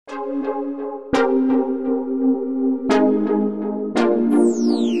No.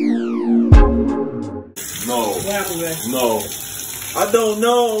 What happened, man? No. I don't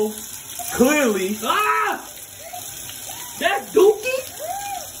know. Clearly. Ah! That's Dookie?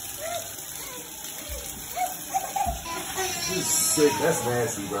 This is sick. That's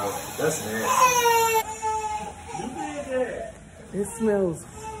nasty, bro. That's nasty. You did that. It smells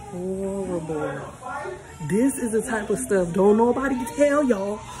horrible. This is the type of stuff don't nobody tell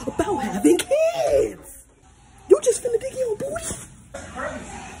y'all about having kids. You just finna dig your booty.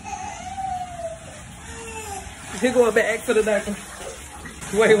 He going back for the diaper.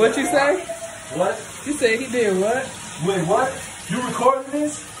 Wait, what you say? What? You said he did what? Wait, what? You recording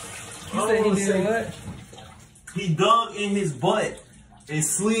this? You said he did what? He dug in his butt and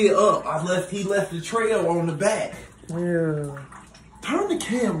slid up. He left the trail on the back. Yeah. Turn the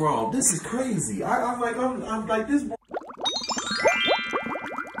camera off. This is crazy. I'm like this.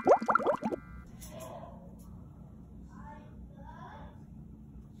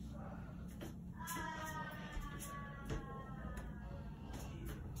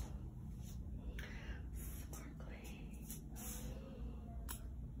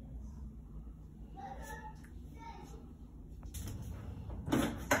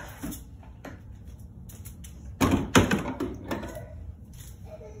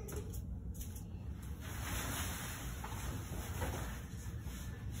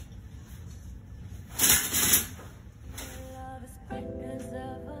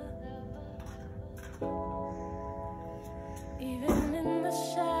 Even in the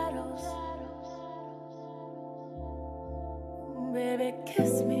shadows, baby, kiss